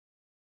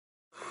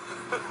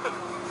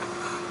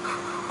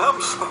I'm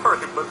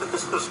sorry, but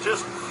this is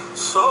just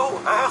so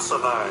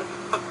asinine.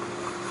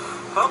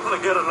 I'm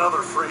gonna get another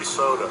free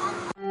soda.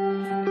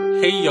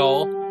 Hey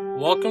y'all,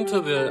 welcome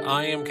to the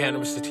I Am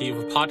Cannabis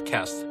Sativa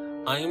podcast.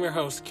 I am your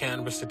host,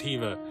 Cannabis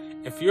Sativa.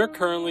 If you're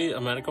currently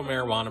a medical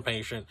marijuana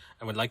patient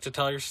and would like to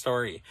tell your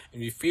story and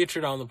be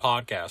featured on the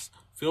podcast,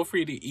 feel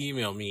free to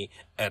email me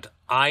at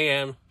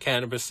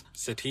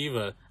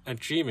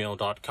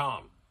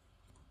iamcannabissativa@gmail.com. You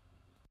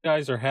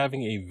guys are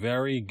having a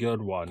very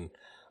good one.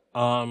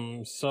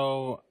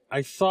 So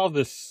I saw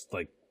this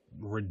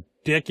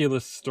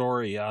ridiculous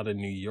story out of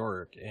New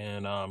York,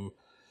 and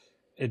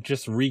it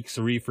just reeks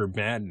reefer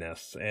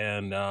madness.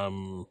 And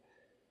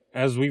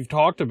as we've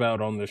talked about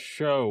on the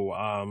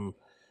show,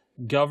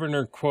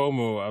 Governor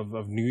Cuomo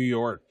of New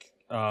York,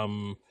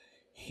 when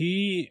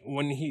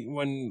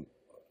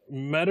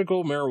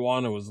medical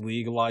marijuana was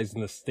legalized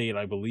in the state,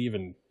 I believe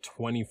in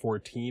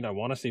 2014. I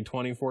want to say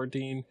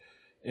 2014.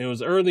 It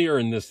was earlier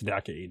in this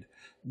decade,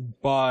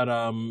 but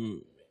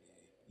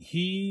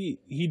he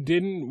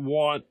didn't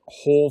want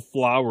whole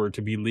flower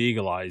to be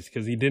legalized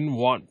because he didn't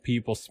want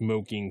people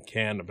smoking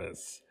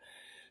cannabis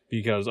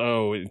because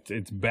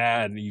it's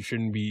bad. You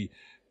shouldn't be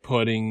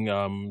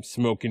putting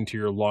smoke into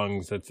your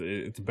lungs.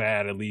 It's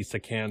bad. It leads to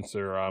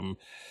cancer.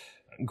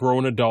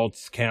 Grown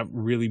adults can't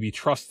really be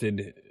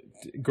trusted.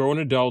 Grown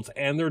adults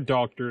and their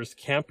doctors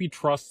can't be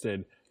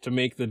trusted to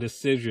make the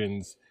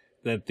decisions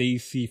that they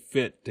see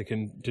fit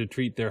to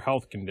treat their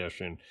health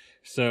condition.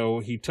 So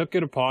he took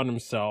it upon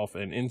himself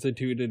and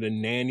instituted a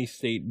nanny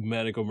state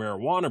medical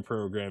marijuana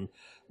program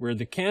where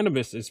the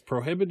cannabis is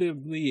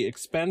prohibitively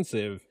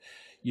expensive.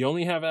 You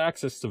only have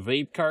access to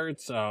vape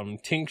carts,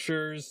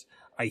 tinctures,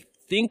 I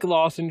think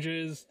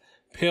lozenges,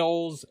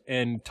 pills,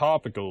 and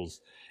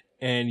topicals,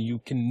 and you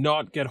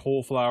cannot get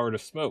whole flower to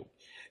smoke.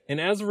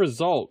 And as a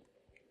result,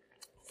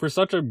 for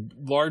such a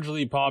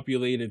largely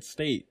populated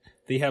state,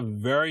 they have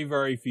very,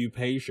 very few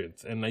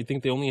patients. And I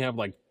think they only have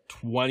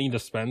 20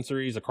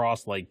 dispensaries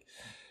across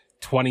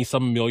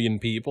 20-some million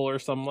people or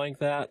something like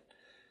that.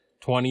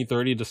 20,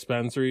 30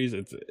 dispensaries.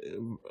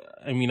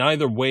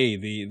 Either way,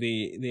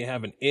 they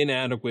have an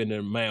inadequate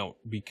amount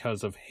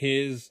because of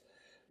his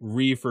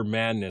reefer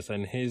madness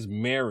and his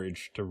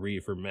marriage to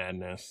reefer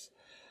madness.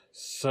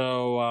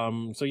 So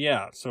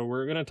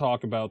we're going to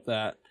talk about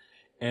that.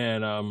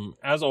 And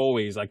as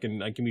always, I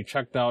can be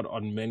checked out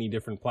on many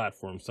different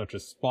platforms such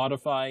as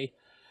Spotify,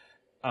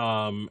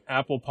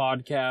 Apple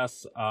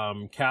Podcasts,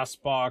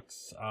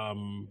 Castbox,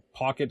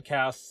 Pocket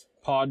Casts,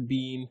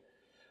 Podbean,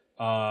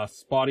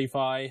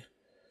 Spotify,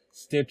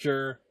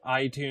 Stitcher,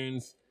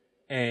 iTunes,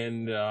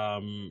 and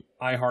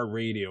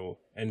iHeartRadio,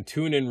 and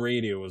TuneIn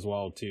Radio as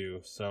well too.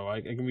 So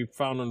I can be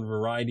found on a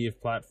variety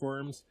of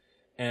platforms.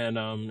 And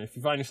if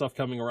you find yourself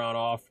coming around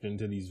often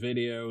to these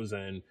videos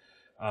and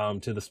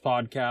to this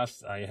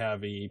podcast, I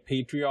have a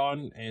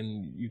Patreon,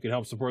 and you can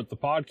help support the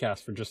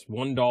podcast for just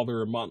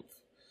 $1 a month.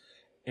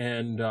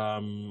 And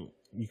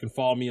you can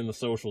follow me in the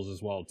socials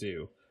as well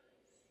too.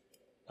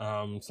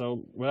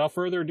 So without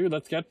further ado,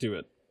 let's get to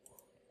it.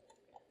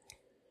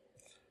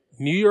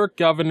 New York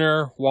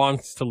governor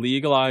wants to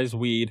legalize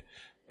weed,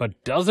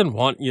 but doesn't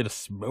want you to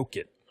smoke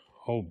it.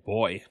 Oh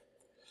boy.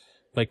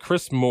 By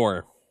Chris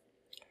Moore.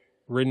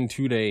 Written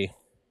today.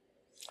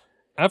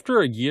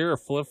 After a year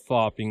of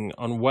flip-flopping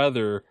on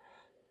whether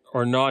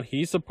or not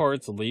he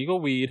supports legal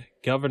weed,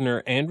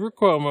 Governor Andrew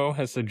Cuomo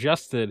has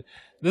suggested,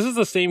 this is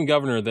the same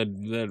governor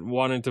that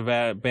wanted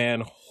to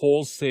ban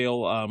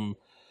wholesale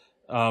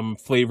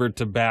flavored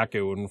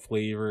tobacco and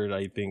flavored,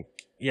 I think.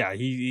 Yeah,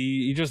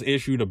 he just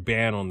issued a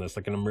ban on this,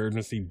 an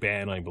emergency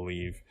ban, I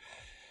believe.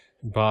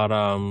 But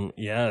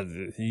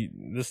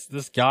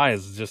this guy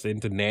is just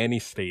into nanny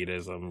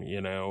statism,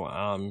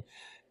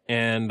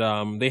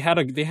 And they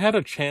had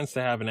a chance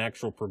to have an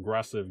actual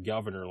progressive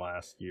governor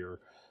last year,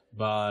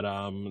 but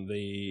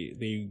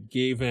they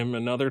gave him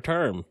another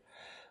term.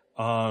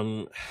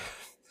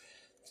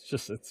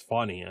 It's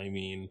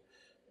funny.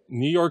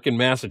 New York and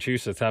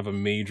Massachusetts have a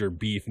major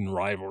beef and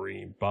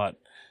rivalry, but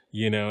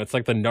it's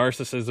like the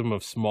narcissism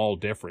of small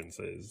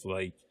differences.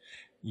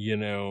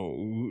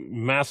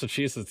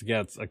 Massachusetts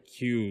gets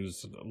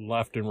accused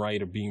left and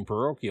right of being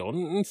parochial.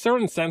 In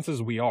certain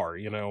senses, we are.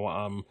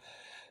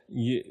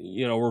 We're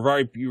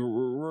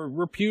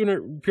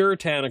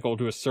puritanical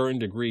to a certain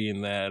degree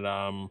in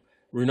that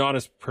we're not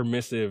as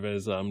permissive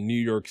as New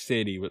York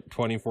City with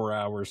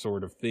 24-hour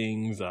sort of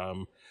things, a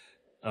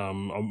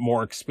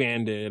more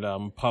expanded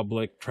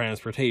public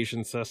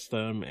transportation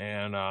system,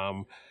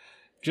 and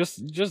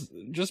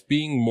just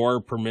being more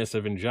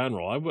permissive in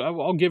general.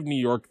 I'll give New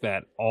York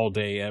that all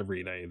day,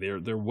 every day.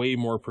 They're way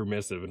more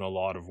permissive in a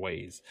lot of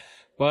ways,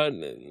 but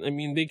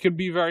they could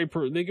be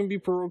they can be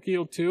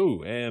parochial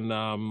too, and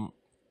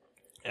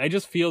I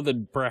just feel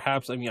that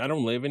perhaps, I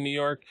don't live in New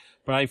York,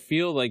 but I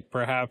feel like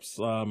perhaps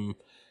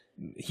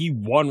he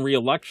won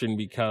re-election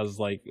because,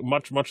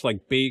 much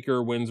like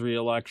Baker wins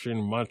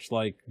re-election, much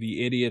like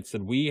the idiots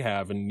that we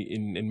have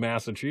in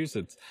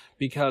Massachusetts,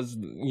 because,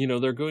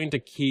 they're going to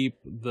keep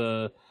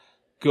the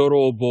good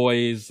old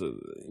boys,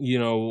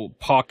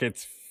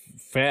 pockets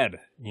fed,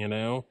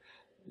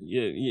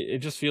 it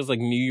just feels like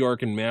New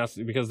York and Mass,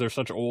 because they're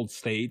such old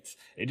states.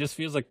 It just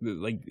feels like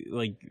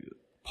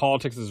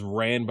politics is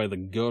ran by the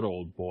good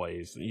old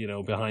boys,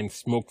 behind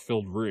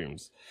smoke-filled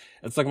rooms.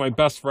 It's like my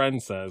best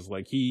friend says,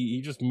 like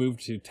he just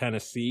moved to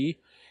Tennessee,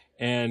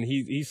 and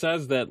he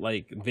says that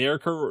like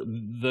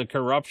the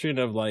corruption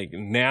of like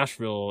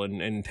Nashville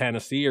and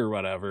Tennessee or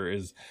whatever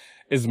is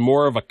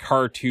more of a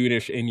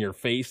cartoonish in your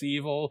face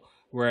evil,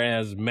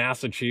 whereas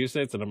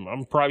Massachusetts, and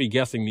I'm probably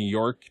guessing New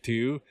York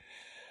too,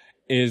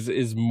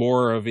 is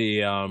more of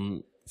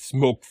a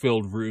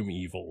smoke-filled room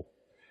evil.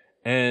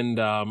 And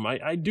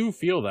I do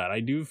feel that. I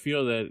do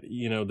feel that,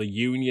 the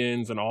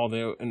unions and all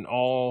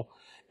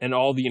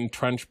the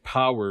entrenched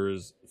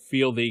powers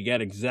feel they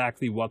get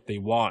exactly what they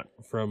want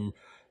from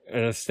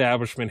an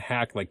establishment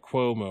hack like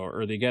Cuomo,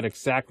 or they get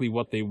exactly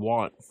what they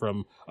want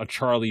from a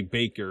Charlie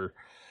Baker,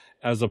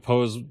 as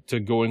opposed to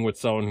going with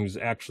someone who's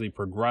actually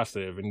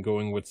progressive and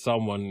going with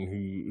someone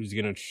who's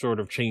going to sort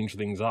of change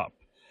things up.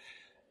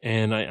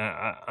 And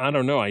I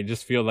don't know. I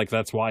just feel like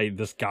that's why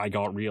this guy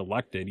got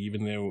reelected,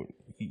 even though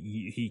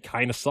he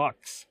kind of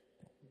sucks,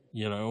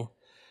 But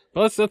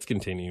let's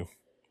continue.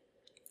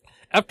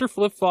 After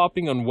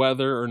flip-flopping on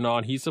whether or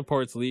not he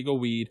supports legal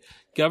weed,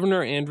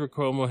 Governor Andrew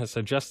Cuomo has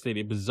suggested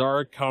a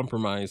bizarre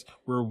compromise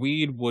where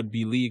weed would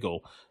be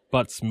legal,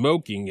 but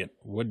smoking it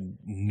would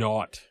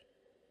not.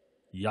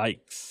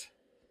 Yikes.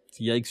 It's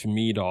yikes for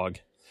me, dog.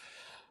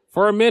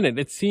 For a minute,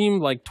 it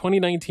seemed like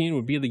 2019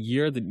 would be the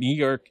year that New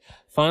York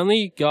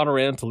finally got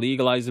around to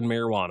legalizing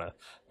marijuana,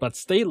 but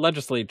state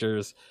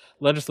legislators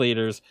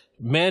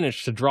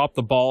managed to drop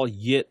the ball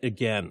yet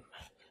again.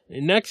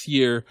 Next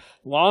year,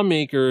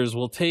 lawmakers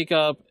will take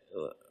up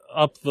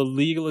the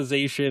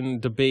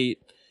legalization debate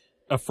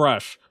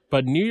afresh,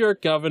 but New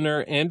York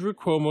Governor Andrew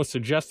Cuomo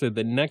suggested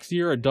that next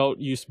year's adult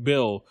use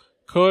bill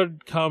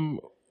could come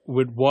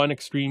with one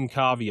extreme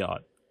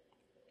caveat.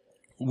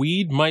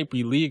 Weed might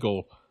be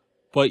legal,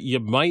 but you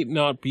might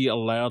not be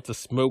allowed to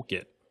smoke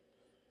it.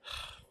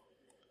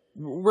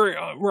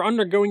 We're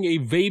undergoing a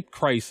vape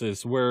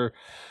crisis where,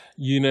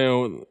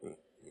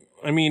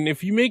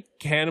 if you make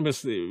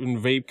cannabis and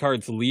vape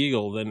carts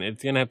legal, then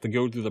it's going to have to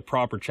go through the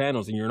proper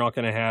channels, and you're not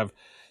going to have,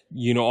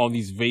 all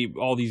these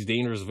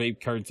dangerous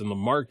vape carts in the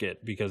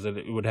market, because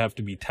it would have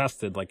to be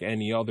tested like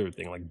any other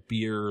thing, like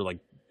beer, like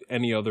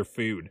any other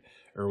food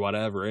or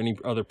whatever, any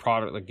other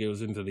product that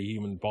goes into the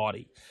human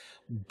body.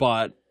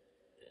 But,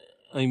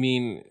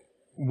 we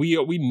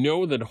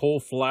know that whole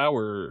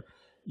flower,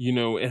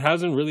 it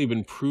hasn't really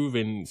been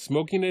proven.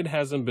 Smoking it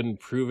hasn't been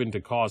proven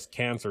to cause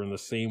cancer in the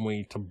same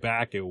way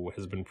tobacco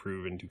has been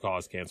proven to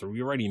cause cancer.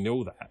 We already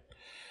know that.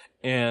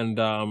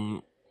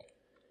 And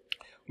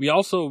we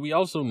also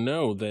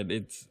know that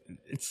it's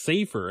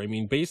safer.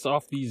 Based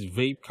off these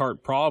vape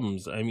cart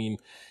problems,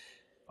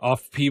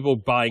 off people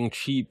buying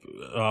cheap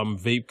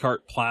vape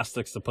cart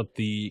plastics to put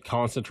the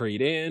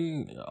concentrate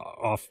in,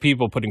 off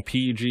people putting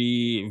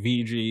PG,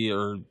 VG,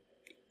 or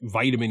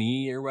vitamin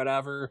E or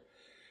whatever.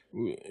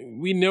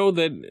 We know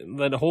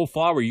that whole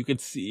flower, you could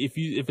see,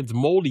 if it's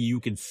moldy, you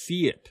could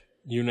see it,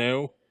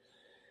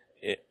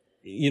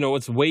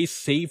 it's way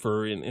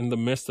safer in the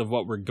midst of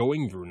what we're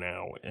going through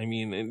now.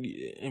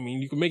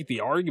 You can make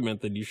the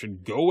argument that you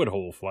should go with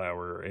whole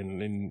flower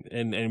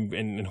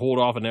and hold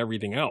off on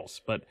everything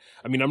else. But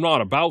I'm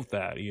not about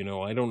that.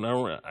 I don't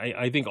know.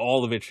 I think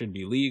all of it should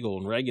be legal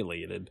and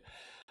regulated,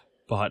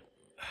 but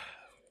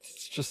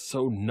it's just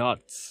so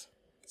nuts,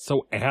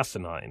 so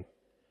asinine.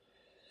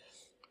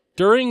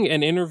 During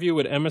an interview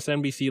with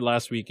MSNBC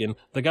last weekend,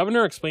 the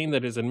governor explained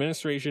that his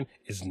administration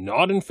is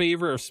not in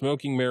favor of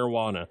smoking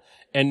marijuana,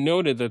 and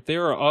noted that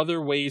there are other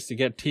ways to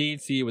get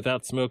THC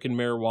without smoking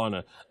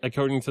marijuana,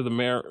 according to the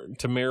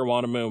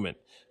Marijuana Moment.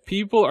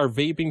 People are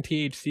vaping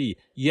THC.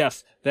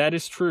 Yes, that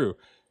is true.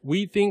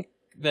 We think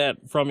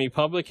that from a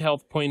public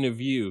health point of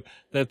view,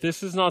 that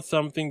this is not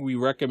something we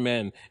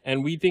recommend,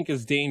 and we think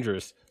is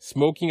dangerous,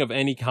 smoking of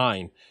any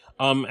kind.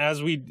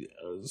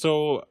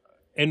 So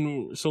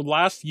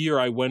last year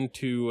I went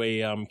to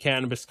a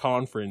cannabis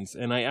conference,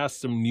 and I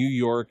asked some New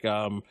York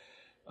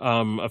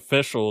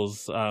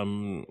officials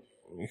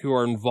who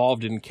are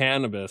involved in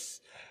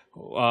cannabis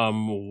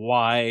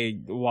why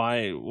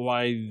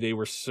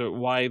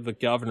the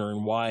governor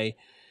and why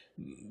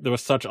there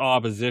was such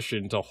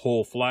opposition to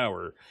whole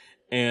flower.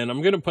 And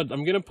I'm gonna put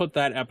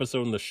that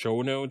episode in the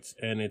show notes,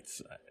 and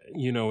it's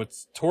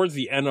towards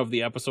the end of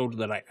the episode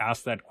that I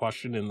asked that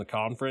question in the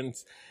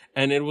conference.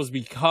 And it was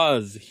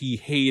because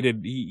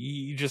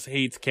he just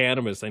hates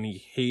cannabis, and he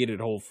hated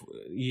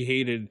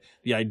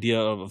the idea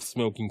of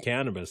smoking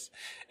cannabis.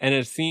 And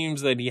it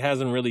seems that he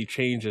hasn't really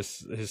changed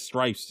his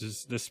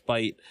stripes,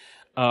 despite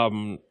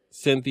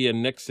Cynthia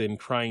Nixon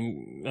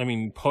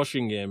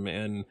pushing him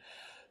and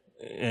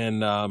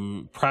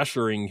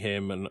pressuring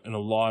him in a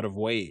lot of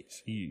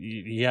ways.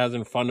 He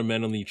hasn't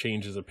fundamentally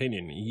changed his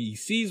opinion. He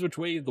sees which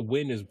way the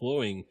wind is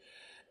blowing,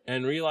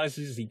 and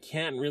realizes he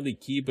can't really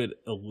keep it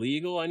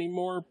illegal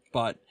anymore,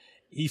 but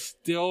he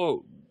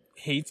still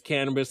hates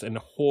cannabis and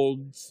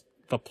holds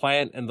the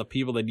plant and the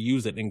people that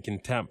use it in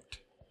contempt.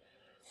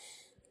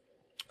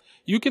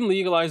 You can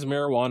legalize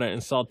marijuana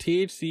and sell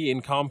THC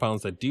in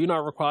compounds that do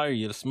not require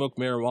you to smoke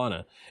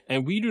marijuana,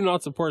 and we do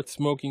not support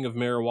smoking of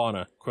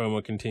marijuana,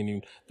 Cuomo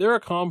continued. There are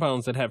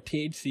compounds that have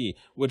THC,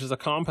 which is a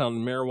compound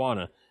in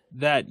marijuana,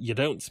 that you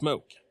don't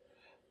smoke.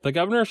 The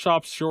governor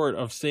stopped short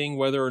of saying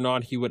whether or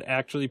not he would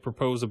actually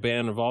propose a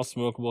ban of all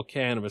smokable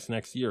cannabis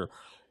next year,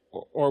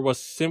 or was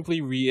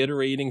simply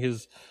reiterating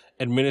his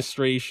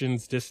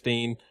administration's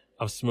disdain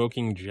of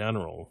smoking in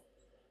general.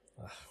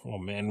 Oh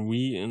man,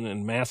 we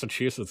in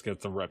Massachusetts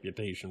gets a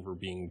reputation for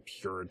being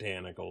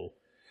puritanical.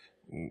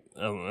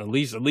 At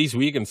least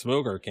we can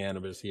smoke our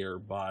cannabis here,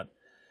 but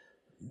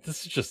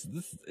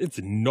it's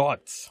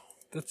nuts.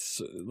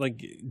 That's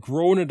like,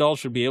 grown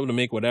adults should be able to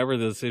make whatever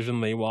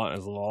decision they want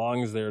as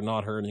long as they're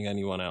not hurting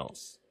anyone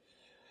else.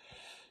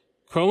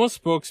 Cuomo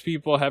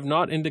spokespeople have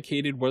not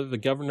indicated whether the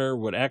governor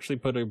would actually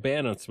put a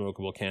ban on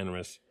smokable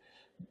cannabis,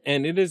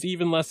 and it is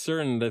even less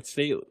certain that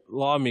state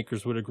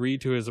lawmakers would agree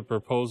to his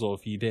proposal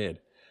if he did.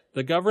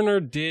 The governor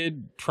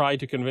did try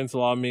to convince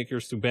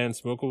lawmakers to ban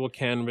smokable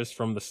cannabis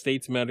from the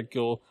state's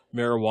medical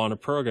marijuana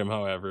program,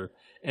 however,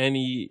 and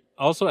he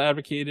also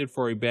advocated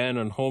for a ban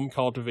on home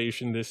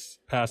cultivation this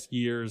past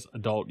year's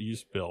adult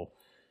use bill.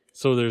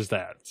 So there's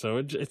that. So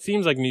it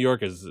seems like New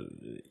York is,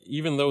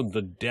 even though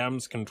the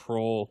Dems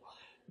control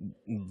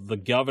the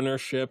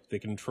governorship, they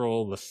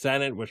control the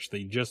Senate, which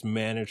they just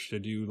managed to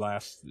do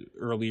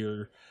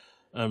earlier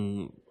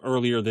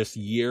this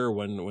year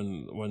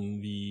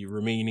when the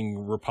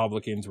remaining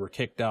Republicans were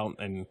kicked out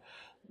and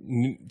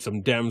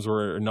some Dems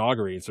were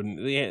inaugurated. So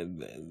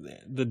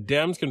the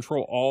Dems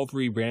control all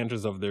three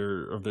branches of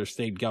their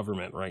state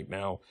government right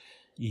now.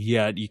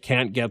 Yet you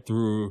can't get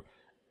through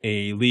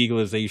a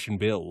legalization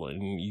bill,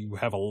 and you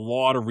have a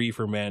lot of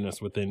reefer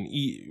madness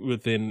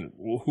within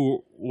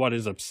what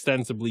is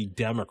ostensibly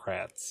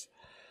Democrats.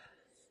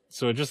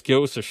 So it just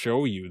goes to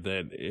show you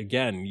that,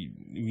 again,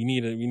 we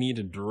need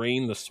to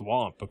drain the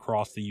swamp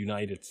across the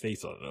United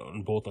States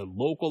on both a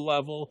local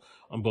level,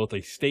 on both a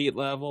state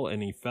level,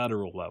 and a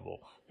federal level.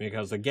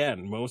 Because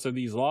again, most of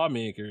these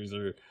lawmakers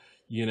are,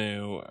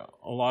 a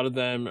lot of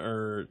them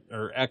are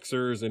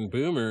Xers and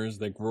boomers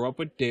that grew up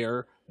with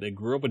DARE. They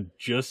grew up with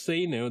Just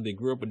Say No. They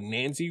grew up with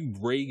Nancy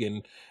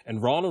Reagan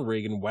and Ronald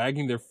Reagan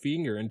wagging their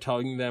finger and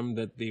telling them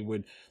that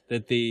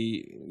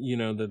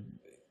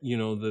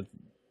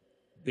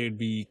they'd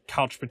be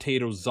couch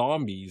potato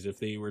zombies if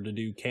they were to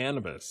do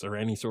cannabis or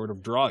any sort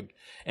of drug.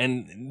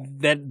 And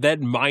that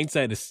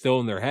mindset is still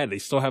in their head. They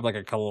still have like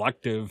a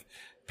collective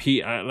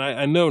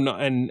I know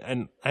not,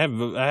 and I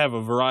have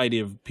a variety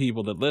of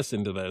people that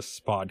listen to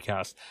this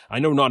podcast. I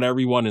know not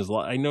everyone is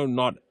I know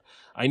not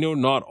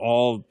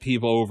all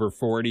people over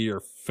 40 or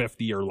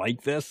 50 are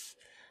like this,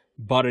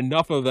 but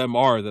enough of them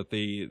are that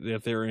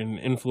they're in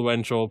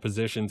influential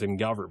positions in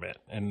government,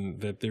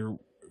 and that they're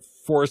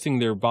forcing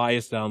their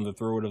bias down the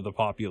throat of the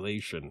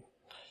population.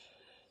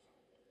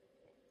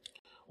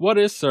 What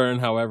is certain,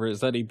 however, is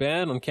that a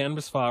ban on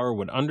cannabis flower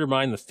would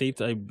undermine the state's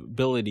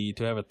ability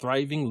to have a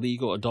thriving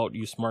legal adult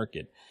use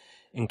market.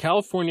 In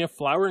California,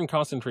 flower and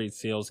concentrate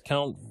sales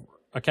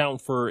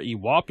account for a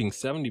whopping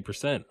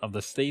 70% of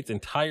the state's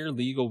entire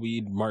legal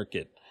weed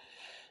market,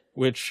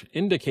 which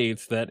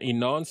indicates that a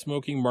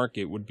non-smoking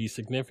market would be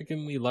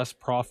significantly less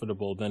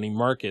profitable than a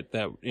market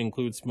that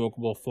includes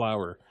smokable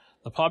flower.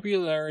 The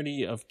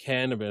popularity of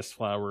cannabis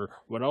flower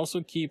would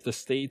also keep the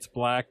state's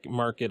black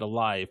market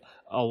alive,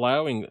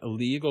 allowing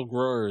illegal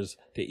growers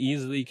to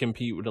easily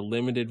compete with a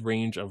limited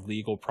range of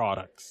legal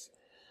products.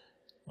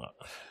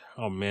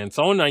 Oh man,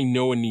 someone I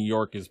know in New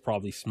York is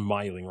probably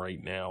smiling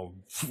right now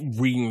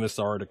reading this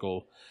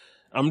article.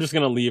 I'm just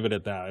going to leave it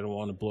at that. I don't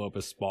want to blow up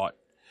his spot.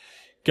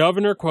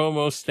 Governor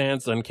Cuomo's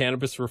stance on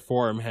cannabis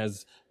reform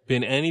has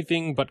been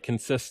anything but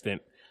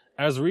consistent.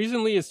 As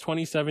recently as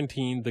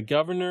 2017, the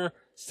governor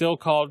still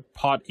called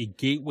pot a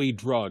gateway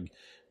drug,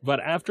 but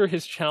after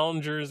his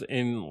challengers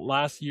in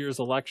last year's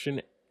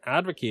election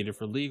advocated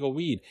for legal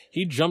weed,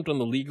 he jumped on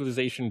the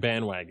legalization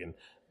bandwagon.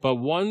 But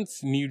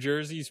once New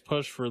Jersey's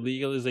push for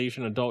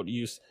legalization adult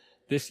use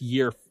this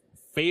year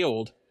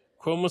failed,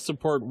 Cuomo's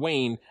support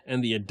waned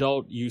and the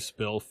adult use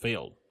bill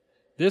failed.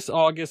 This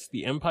August,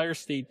 the Empire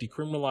State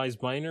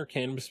decriminalized minor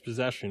cannabis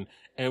possession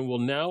and will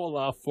now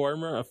allow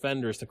former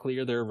offenders to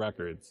clear their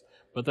records.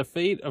 But the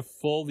fate of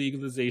full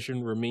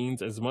legalization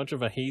remains as much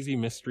of a hazy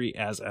mystery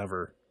as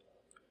ever.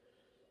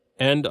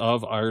 End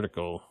of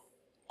article.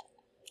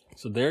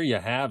 So there you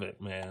have it,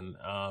 man.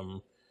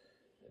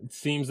 It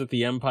seems that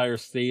the Empire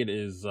State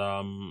is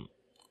not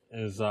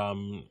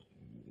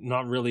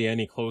really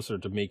any closer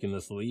to making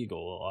this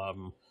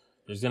legal.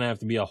 There's going to have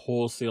to be a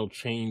wholesale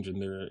change in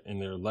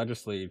their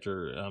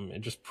legislature. It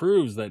just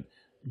proves that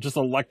just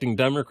electing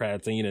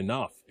Democrats ain't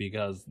enough,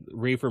 because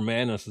reefer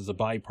madness is a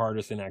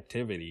bipartisan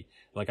activity.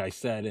 Like I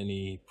said in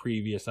a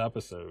previous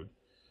episode,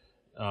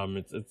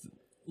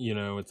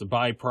 it's a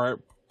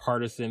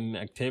bipartisan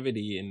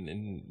activity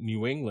in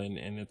New England,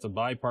 and it's a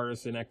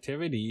bipartisan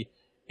activity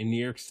in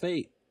New York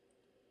State.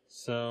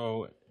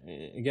 So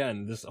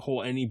again, this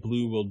whole any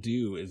blue will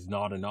do is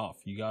not enough.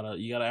 You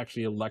gotta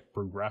actually elect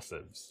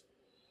progressives.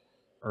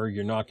 or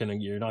you're not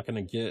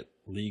gonna get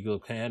legal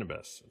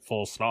cannabis.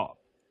 Full stop.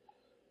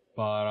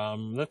 But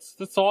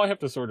that's all I have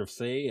to sort of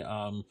say.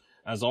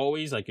 As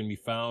always, I can be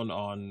found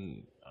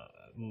on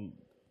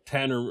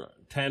 10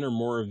 or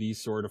more of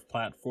these sort of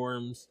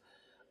platforms.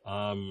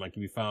 I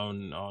can be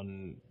found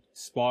on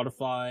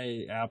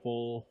Spotify,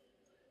 Apple,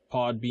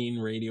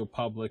 Podbean, Radio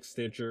Public,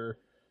 Stitcher,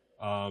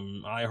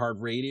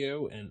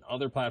 iHeartRadio, and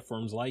other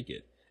platforms like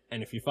it.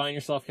 And if you find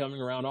yourself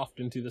coming around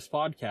often to this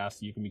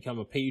podcast, you can become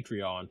a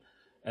Patreon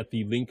at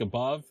the link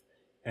above.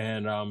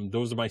 And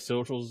those are my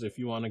socials if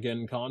you want to get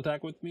in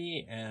contact with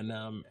me. And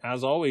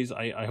as always,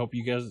 I hope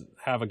you guys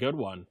have a good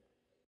one.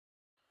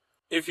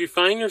 If you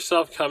find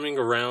yourself coming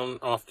around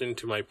often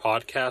to my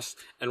podcast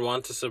and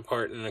want to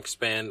support and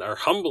expand our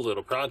humble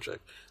little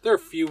project, there are a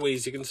few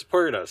ways you can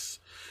support us.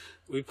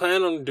 We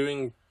plan on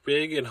doing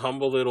big and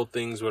humble little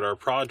things with our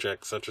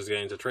project, such as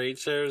getting to trade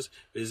shows,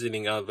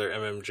 visiting other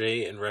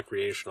MMJ and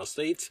recreational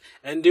states,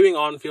 and doing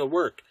on-field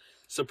work.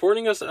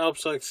 Supporting us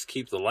helps us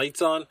keep the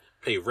lights on,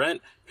 pay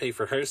rent, pay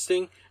for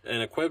hosting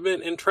and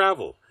equipment, and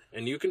travel.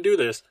 And you can do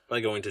this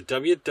by going to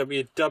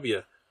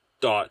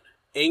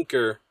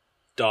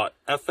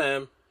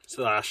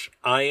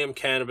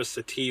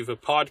www.anchor.fm/IamCannabisSativa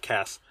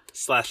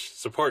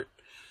podcast/support.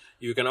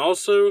 You can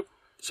also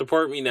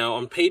support me now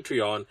on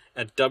Patreon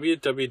at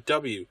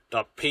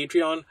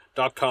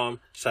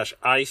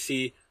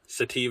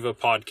www.patreon.com/ICSativa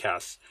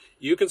podcast.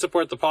 You can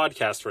support the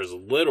podcast for as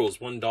little as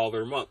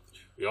 $1 a month.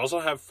 We also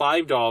have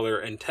 $5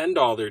 and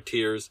 $10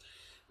 tiers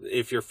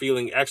if you're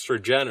feeling extra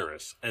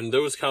generous, and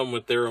those come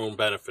with their own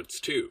benefits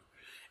too.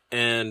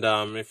 And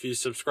if you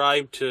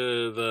subscribe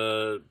to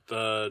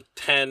the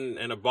 10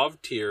 and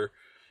above tier,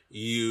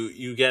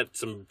 you get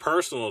some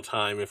personal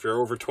time if you're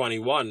over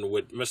 21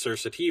 with Mr.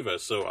 Sativa.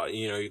 So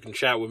you can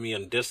chat with me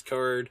on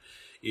Discord.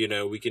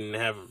 We can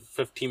have a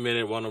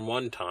 15-minute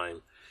one-on-one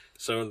time.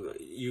 So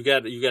you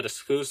get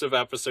exclusive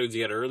episodes,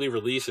 you get early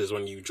releases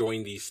when you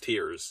join these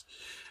tiers.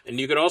 And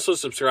you can also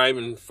subscribe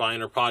and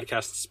find our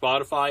podcast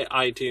on Spotify,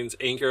 iTunes,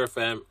 Anchor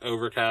FM,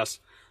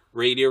 Overcast,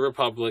 Radio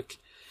Republic,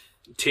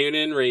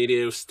 TuneIn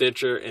Radio,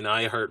 Stitcher, and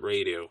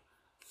iHeartRadio.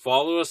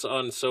 Follow us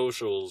on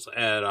socials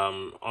at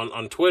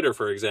on Twitter,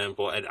 for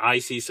example, at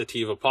IC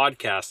Sativa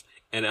Podcast,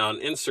 and on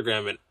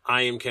Instagram at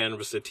I Am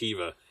Cannabis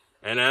Sativa.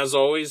 And as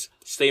always,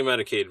 stay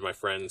medicated, my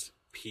friends.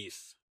 Peace.